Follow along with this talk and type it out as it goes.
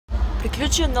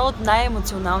Приключи едно от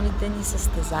най-емоционалните ни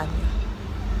състезания.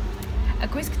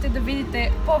 Ако искате да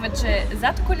видите повече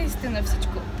зад кулисите на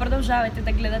всичко, продължавайте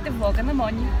да гледате влога на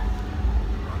Мони.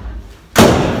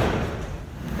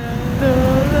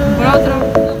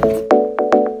 Браво!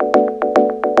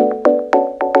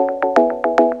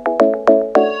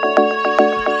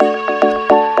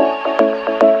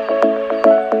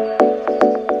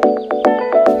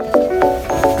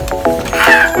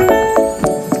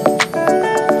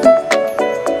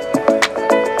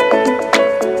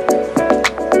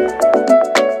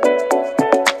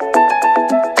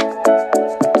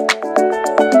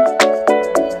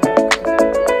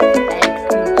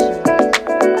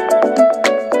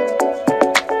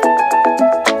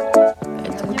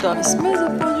 Готови сме за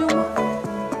подиума.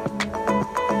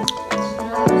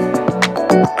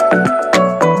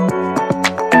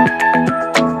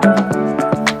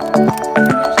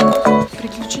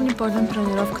 Приключи ни подиум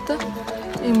тренировката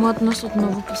и моят нос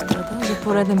отново пострада за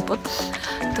пореден път.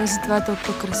 Той затова е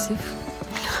толкова красив.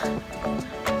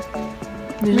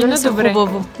 Мина добре.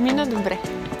 Хубаво. Мина добре.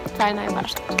 Това е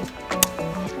най-важното.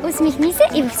 Усмихни се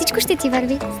и във всичко ще ти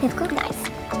върви. Сневко,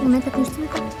 найс. Моментът на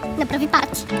истината. Направи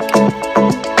парти.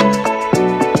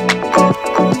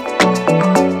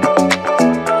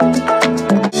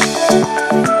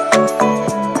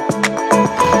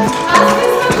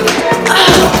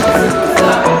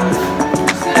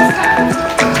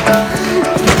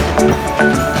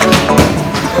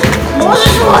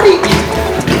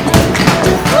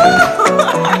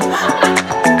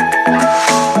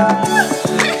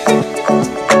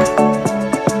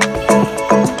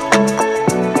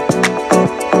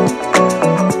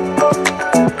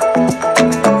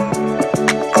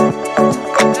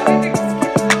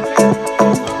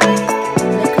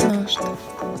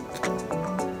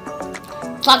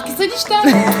 Сладки съдища!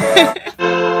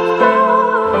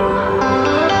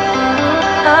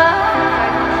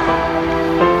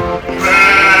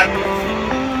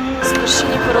 Свърши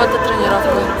ни първата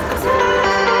тренировка.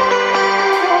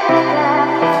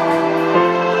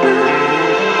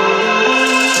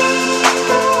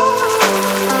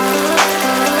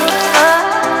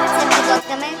 Се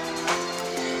подготвяме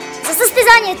за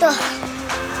състезанието.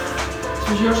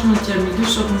 Служи още на термиди,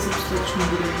 защото не са достатъчно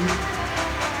големи.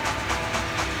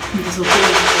 Да се опитам.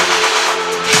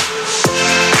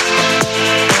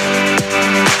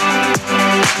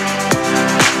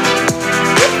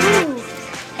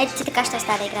 Ето ти така ще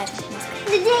остава да играеш днес.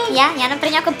 Я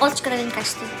направи някаква постичка да видим как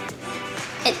ще стои.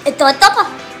 То е топа!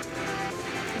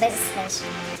 Без да се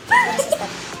свежи.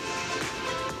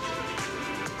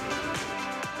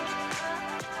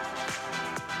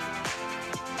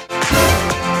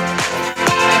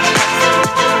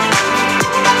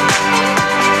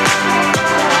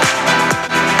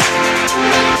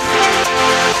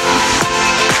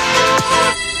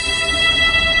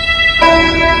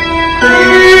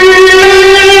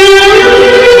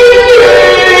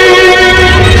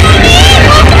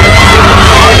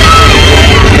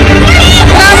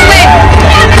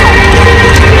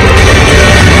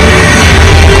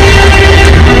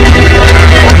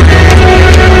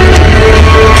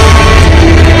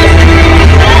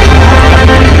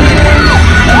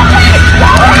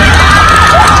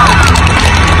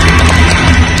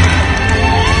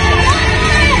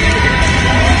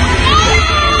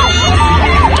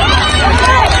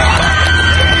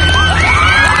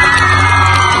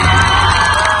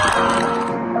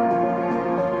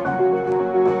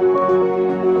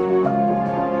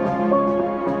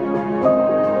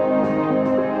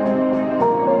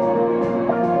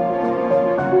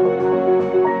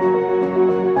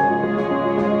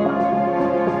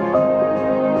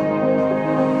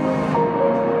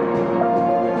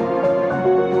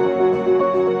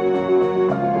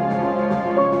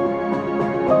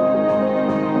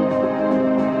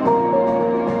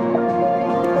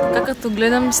 Като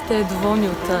гледам, сте доволни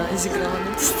от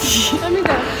изиграването си. Ами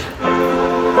да.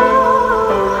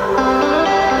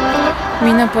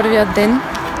 Мина първият ден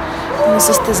на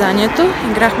състезанието.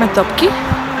 Играхме топки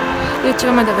и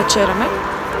отиваме да вечераме.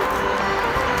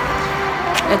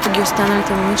 Ето ги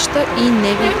останалите момичета и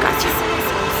Неви и Катя.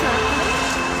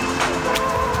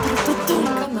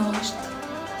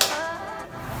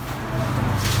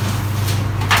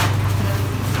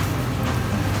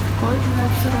 Кой да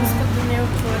не е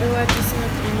отворила, че си на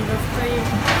тренировка и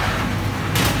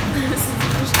се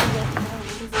завръща да.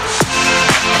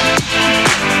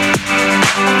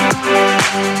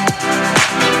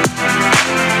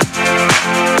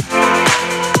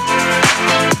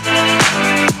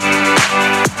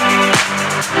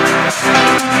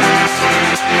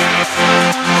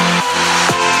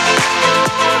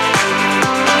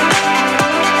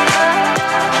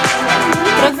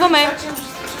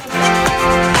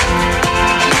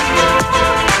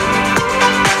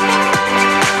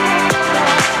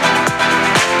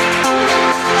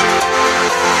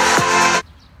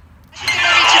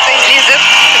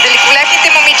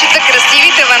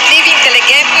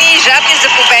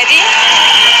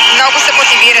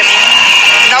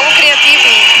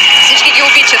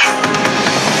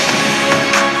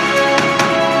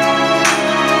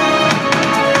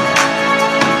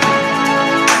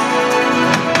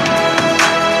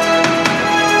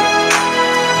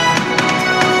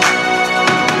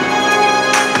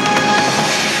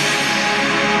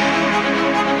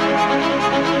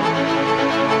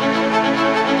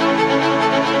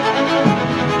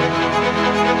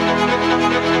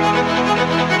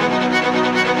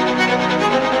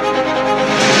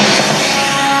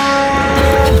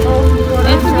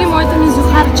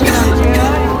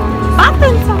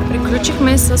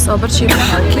 с обърчи и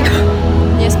бухалки.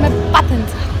 Ние сме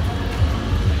патенца.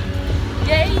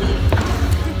 Ей!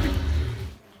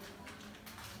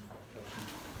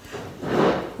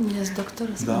 Ние с доктора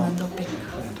сме на допинг.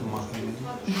 Ето махаме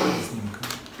снимка.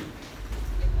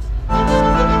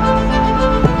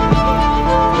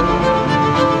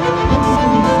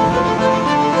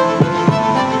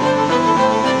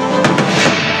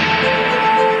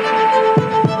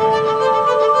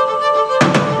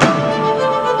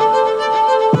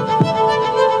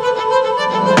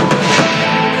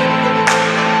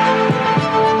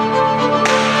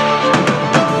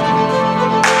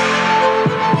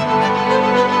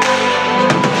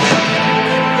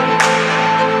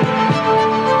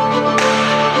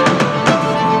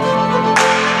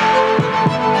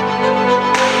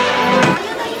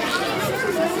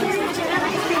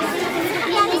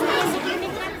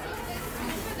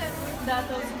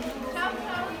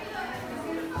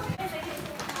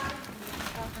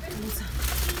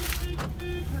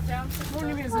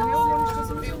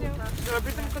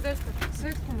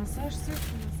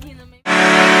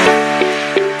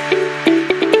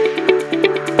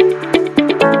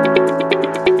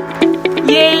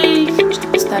 Ей! Ще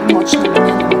поставим мощна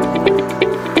линия.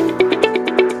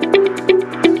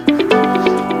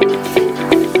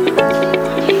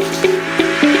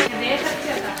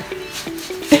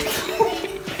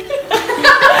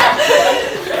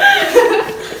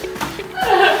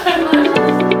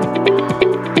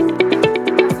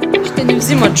 Ще ни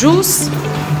взима джус.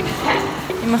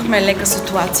 Имахме лека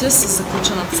ситуация с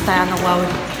заключената стая на Лаури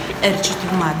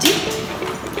Ерчето Мади.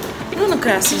 Но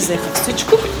накрая се взеха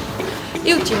всичко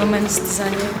и отиваме на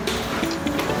състезание.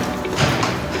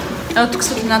 Ето тук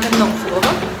светлината е много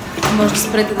хубава. Може да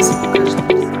спрете да се покажете.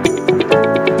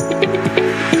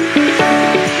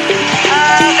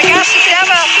 Така ще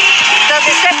трябва да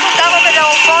не се поддаваме на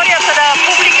еуфорията на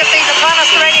публиката и на това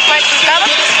настроение, което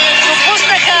създават.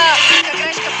 Допуснаха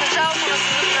грешка в началото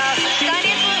на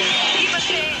състезанието.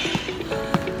 Имаше...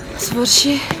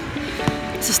 Свърши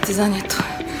състезанието.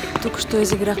 Тук що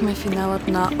изиграхме финалът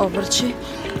на обърчи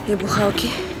и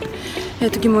бухалки.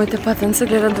 Ето ги моите патенца,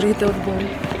 гледат другите отбори.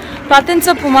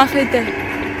 Патенца, помахайте!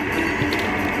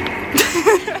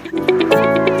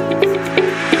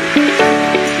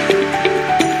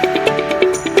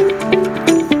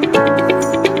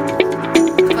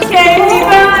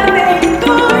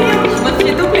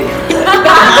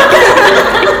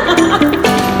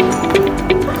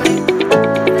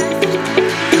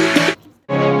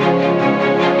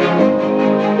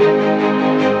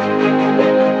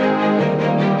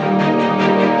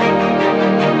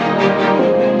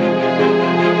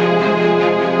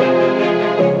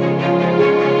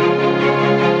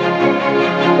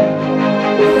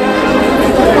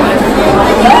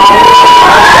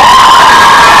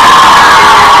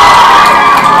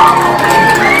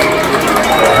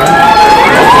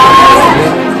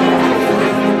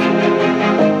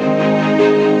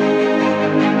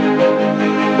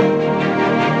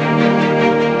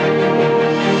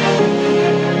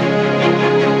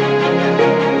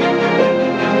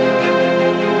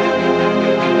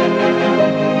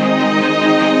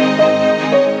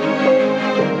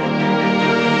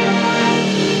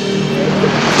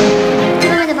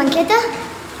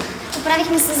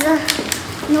 Оправихме се за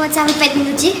 0,5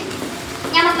 минути.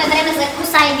 Нямахме време за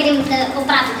коса и грим да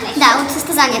оправим нещо. Да, от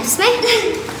състезанието сме.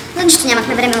 Но нищо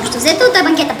нямахме време общо взето. Той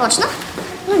банкета почна.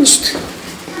 Но нищо.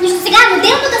 Нищо сега е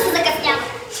модерно да се закъснява.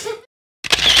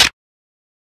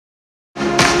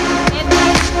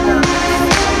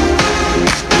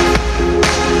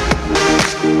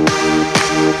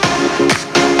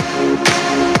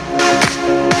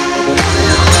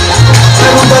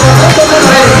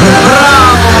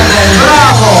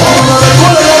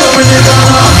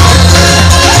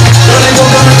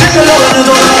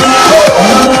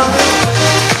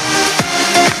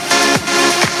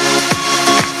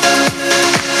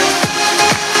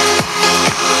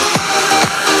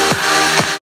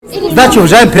 Значи,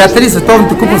 уважаеми приятели,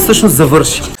 световната купа всъщност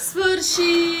завърши. Свърши!